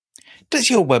Does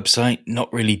your website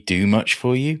not really do much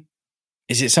for you?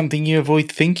 Is it something you avoid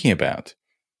thinking about?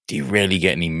 Do you rarely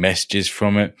get any messages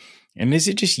from it? And is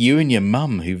it just you and your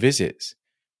mum who visits?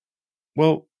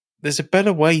 Well, there's a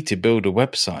better way to build a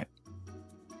website.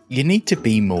 You need to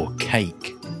be more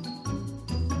cake.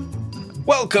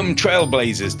 Welcome,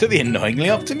 Trailblazers, to the Annoyingly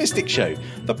Optimistic Show,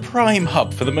 the prime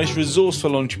hub for the most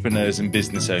resourceful entrepreneurs and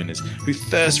business owners who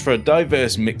thirst for a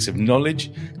diverse mix of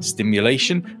knowledge,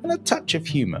 stimulation, and a touch of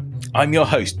humour. I'm your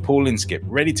host, Paul Inskip,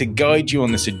 ready to guide you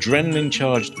on this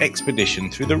adrenaline-charged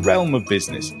expedition through the realm of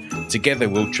business. Together,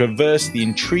 we'll traverse the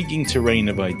intriguing terrain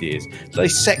of ideas,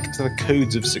 dissect the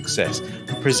codes of success,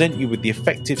 and present you with the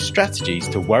effective strategies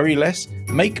to worry less,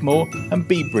 make more, and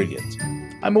be brilliant.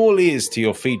 I'm all ears to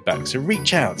your feedback, so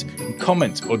reach out and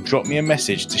comment or drop me a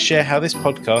message to share how this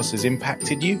podcast has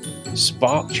impacted you,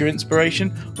 sparked your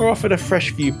inspiration, or offered a fresh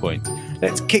viewpoint.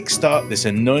 Let's kickstart this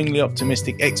annoyingly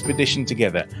optimistic expedition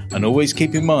together, and always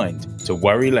keep in mind to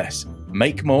worry less,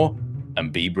 make more,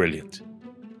 and be brilliant.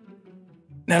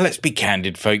 Now let's be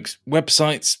candid, folks.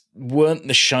 Websites weren't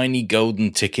the shiny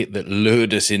golden ticket that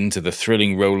lured us into the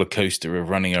thrilling roller coaster of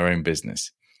running our own business.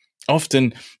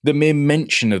 Often, the mere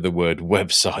mention of the word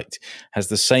website has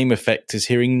the same effect as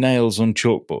hearing nails on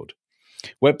chalkboard.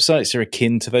 Websites are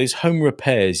akin to those home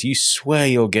repairs you swear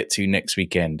you'll get to next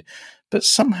weekend, but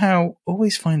somehow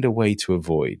always find a way to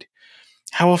avoid.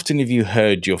 How often have you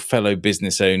heard your fellow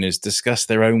business owners discuss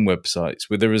their own websites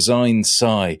with a resigned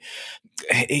sigh?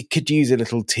 It could use a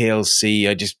little TLC,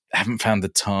 I just haven't found the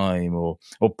time, or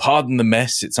pardon the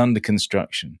mess, it's under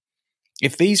construction.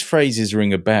 If these phrases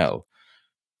ring a bell,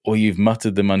 or you've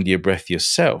muttered them under your breath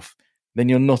yourself, then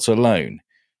you're not alone.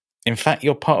 In fact,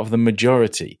 you're part of the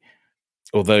majority,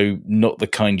 although not the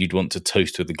kind you'd want to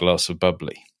toast with a glass of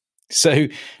bubbly. So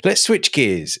let's switch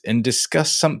gears and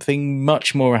discuss something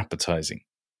much more appetizing: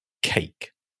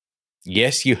 cake.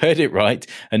 Yes, you heard it right,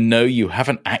 and no, you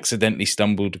haven't accidentally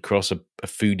stumbled across a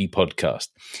foodie podcast.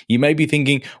 You may be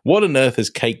thinking, what on earth has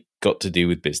cake got to do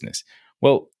with business?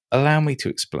 Well, allow me to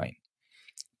explain.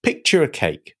 Picture a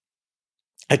cake.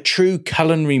 A true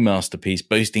culinary masterpiece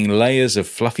boasting layers of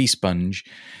fluffy sponge,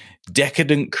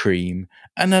 decadent cream,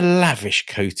 and a lavish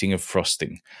coating of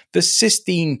frosting, the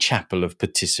Sistine Chapel of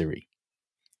patisserie.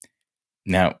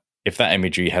 Now, if that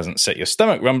imagery hasn't set your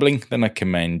stomach rumbling, then I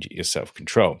commend your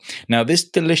self-control. Now, this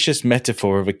delicious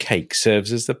metaphor of a cake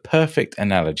serves as the perfect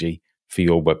analogy for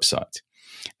your website,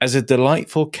 as a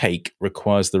delightful cake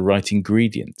requires the right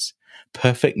ingredients,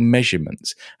 perfect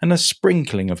measurements, and a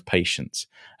sprinkling of patience.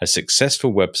 A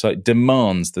successful website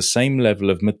demands the same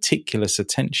level of meticulous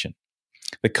attention.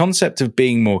 The concept of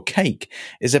being more cake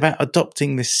is about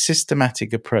adopting this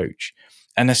systematic approach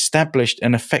and established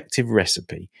an effective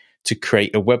recipe to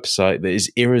create a website that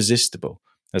is irresistible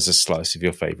as a slice of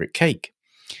your favorite cake.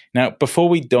 Now, before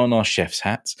we don our chef's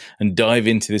hats and dive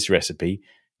into this recipe,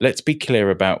 let's be clear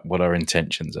about what our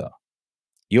intentions are.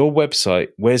 Your website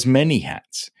wears many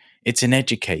hats. It's an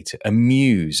educator, a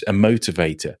muse, a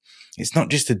motivator. It's not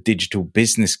just a digital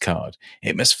business card.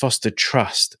 It must foster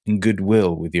trust and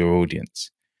goodwill with your audience.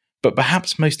 But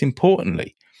perhaps most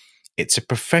importantly, it's a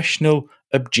professional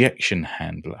objection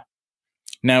handler.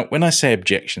 Now, when I say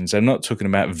objections, I'm not talking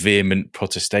about vehement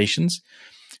protestations.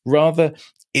 Rather,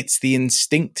 it's the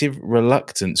instinctive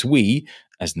reluctance we,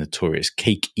 as notorious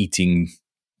cake-eating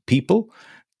people,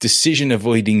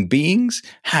 decision-avoiding beings,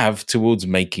 have towards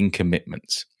making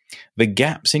commitments. The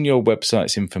gaps in your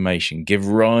website's information give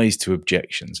rise to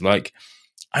objections like,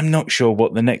 I'm not sure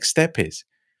what the next step is.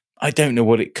 I don't know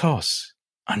what it costs.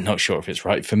 I'm not sure if it's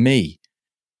right for me.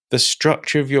 The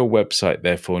structure of your website,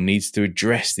 therefore, needs to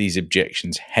address these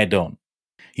objections head on.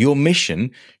 Your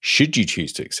mission, should you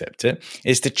choose to accept it,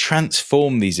 is to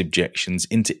transform these objections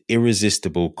into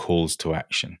irresistible calls to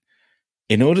action.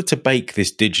 In order to bake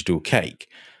this digital cake,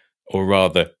 or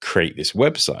rather create this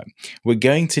website, we're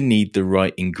going to need the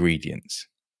right ingredients.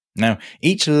 Now,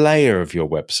 each layer of your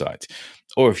website,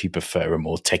 or if you prefer a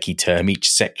more techie term, each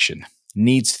section,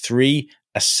 needs 3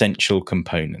 essential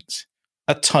components: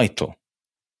 a title,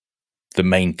 the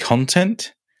main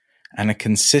content, and a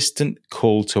consistent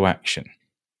call to action.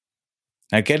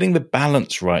 Now, getting the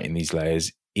balance right in these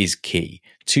layers is key.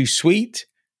 Too sweet,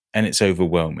 and it's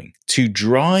overwhelming. Too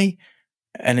dry,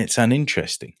 and it's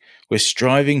uninteresting. We're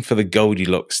striving for the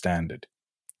Goldilocks standard,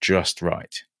 just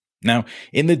right. Now,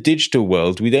 in the digital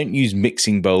world, we don't use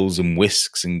mixing bowls and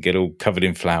whisks and get all covered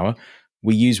in flour.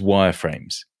 We use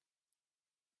wireframes.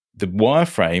 The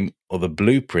wireframe, or the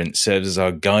blueprint, serves as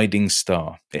our guiding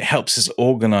star. It helps us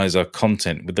organize our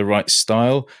content with the right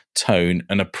style, tone,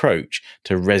 and approach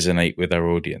to resonate with our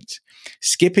audience.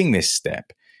 Skipping this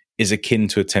step is akin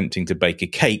to attempting to bake a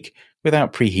cake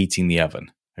without preheating the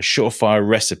oven. A surefire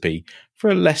recipe for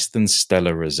a less than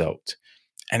stellar result.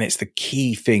 And it's the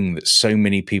key thing that so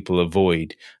many people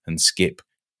avoid and skip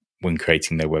when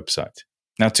creating their website.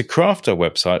 Now, to craft our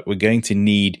website, we're going to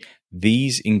need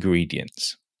these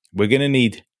ingredients. We're going to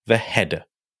need the header.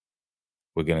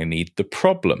 We're going to need the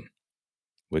problem.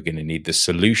 We're going to need the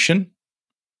solution,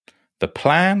 the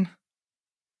plan,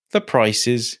 the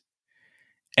prices,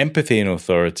 empathy and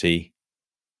authority,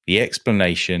 the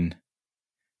explanation,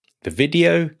 the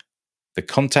video, the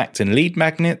contact and lead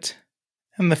magnet,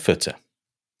 and the footer.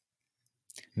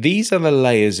 These are the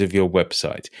layers of your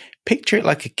website. Picture it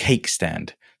like a cake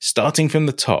stand. Starting from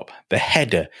the top, the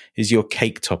header is your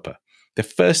cake topper. The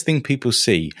first thing people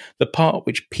see, the part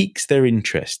which piques their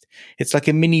interest. It's like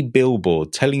a mini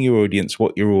billboard telling your audience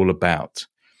what you're all about.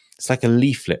 It's like a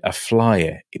leaflet, a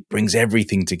flyer. It brings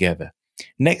everything together.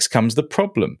 Next comes the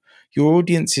problem, your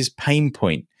audience's pain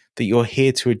point that you're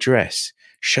here to address.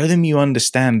 Show them you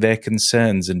understand their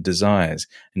concerns and desires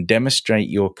and demonstrate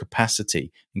your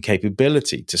capacity and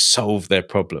capability to solve their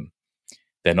problem.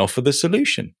 Then offer the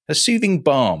solution, a soothing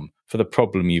balm for the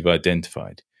problem you've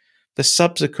identified. The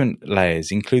subsequent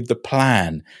layers include the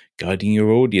plan, guiding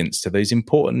your audience to those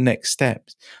important next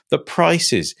steps, the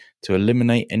prices to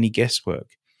eliminate any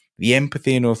guesswork, the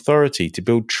empathy and authority to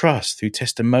build trust through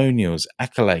testimonials,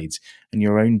 accolades, and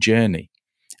your own journey,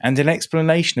 and an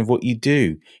explanation of what you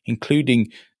do, including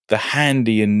the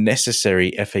handy and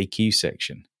necessary FAQ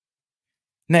section.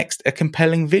 Next, a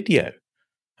compelling video.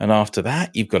 And after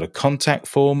that, you've got a contact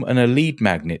form and a lead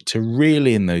magnet to reel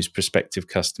in those prospective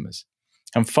customers.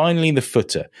 And finally, the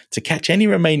footer to catch any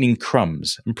remaining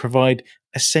crumbs and provide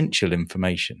essential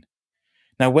information.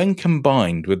 Now, when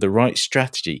combined with the right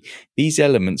strategy, these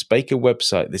elements make a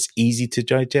website that's easy to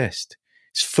digest.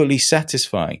 It's fully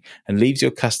satisfying and leaves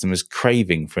your customers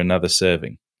craving for another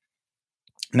serving.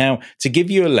 Now, to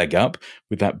give you a leg up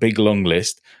with that big long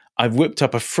list, I've whipped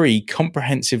up a free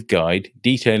comprehensive guide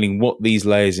detailing what these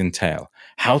layers entail,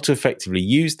 how to effectively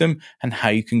use them, and how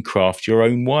you can craft your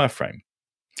own wireframe.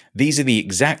 These are the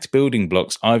exact building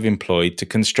blocks I've employed to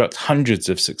construct hundreds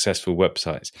of successful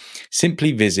websites.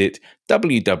 Simply visit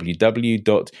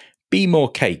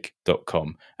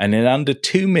www.bemorecake.com and in under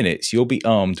 2 minutes you'll be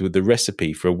armed with the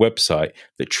recipe for a website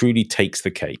that truly takes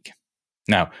the cake.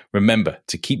 Now, remember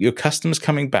to keep your customers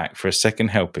coming back for a second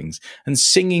helpings and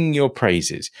singing your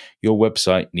praises. Your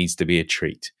website needs to be a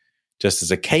treat. Just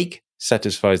as a cake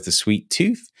satisfies the sweet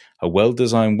tooth, a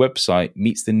well-designed website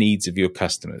meets the needs of your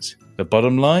customers. The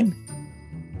bottom line?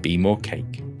 Be more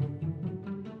cake.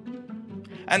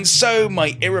 And so,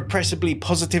 my irrepressibly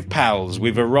positive pals,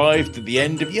 we've arrived at the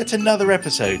end of yet another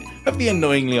episode of The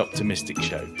Annoyingly Optimistic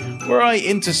Show, where I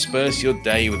intersperse your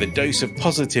day with a dose of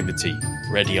positivity,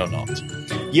 ready or not.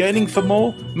 Yearning for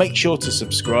more? Make sure to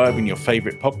subscribe on your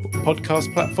favourite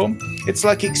podcast platform. It's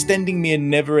like extending me a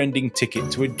never-ending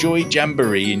ticket to a joy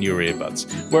jamboree in your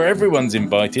earbuds, where everyone's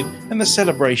invited and the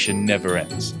celebration never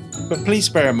ends. But please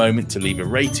spare a moment to leave a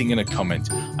rating and a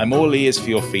comment. I'm all ears for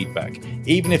your feedback,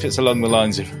 even if it's along the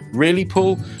lines of, "Really,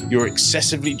 Paul? You're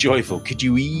excessively joyful. Could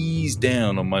you ease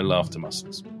down on my laughter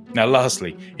muscles?" Now,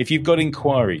 lastly, if you've got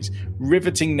inquiries,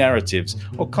 riveting narratives,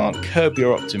 or can't curb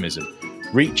your optimism,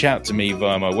 reach out to me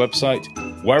via my website,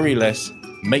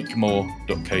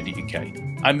 worrylessmakemore.co.uk.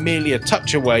 I'm merely a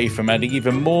touch away from adding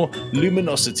even more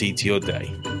luminosity to your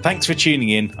day. Thanks for tuning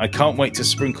in. I can't wait to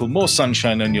sprinkle more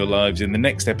sunshine on your lives in the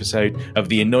next episode of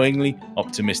The Annoyingly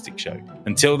Optimistic Show.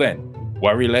 Until then,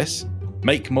 worry less,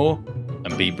 make more,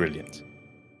 and be brilliant.